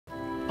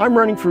I'm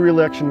running for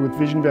re-election with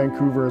Vision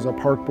Vancouver as a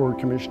Park Board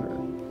Commissioner.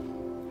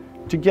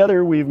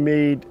 Together we've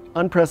made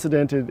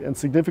unprecedented and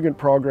significant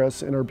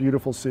progress in our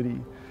beautiful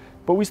city,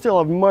 but we still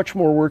have much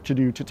more work to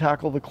do to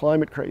tackle the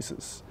climate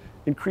crisis,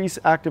 increase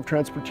active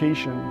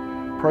transportation,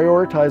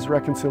 prioritize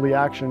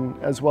Reconcili-action,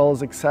 as well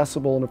as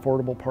accessible and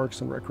affordable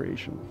parks and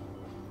recreation.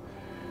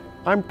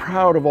 I'm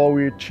proud of all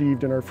we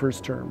achieved in our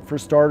first term. For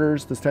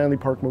starters, the Stanley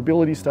Park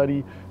Mobility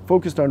Study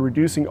focused on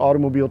reducing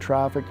automobile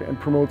traffic and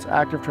promotes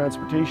active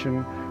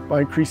transportation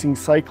by increasing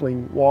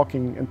cycling,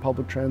 walking, and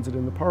public transit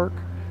in the park,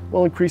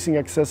 while increasing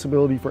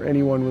accessibility for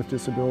anyone with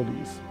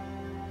disabilities.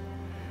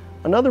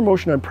 Another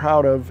motion I'm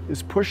proud of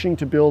is pushing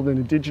to build an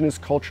Indigenous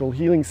cultural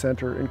healing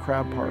centre in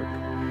Crab Park.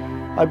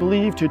 I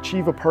believe to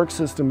achieve a park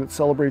system that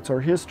celebrates our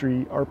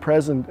history, our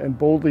present, and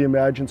boldly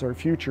imagines our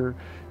future,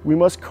 we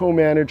must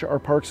co-manage our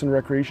parks and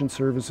recreation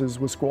services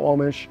with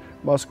Squamish,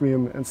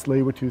 Musqueam, and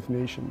Tsleil-Waututh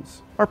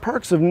nations. Our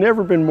parks have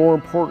never been more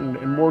important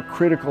and more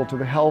critical to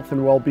the health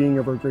and well-being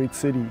of our great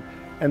city,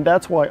 and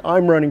that's why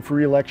I'm running for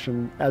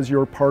re-election as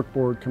your Park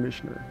Board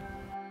Commissioner.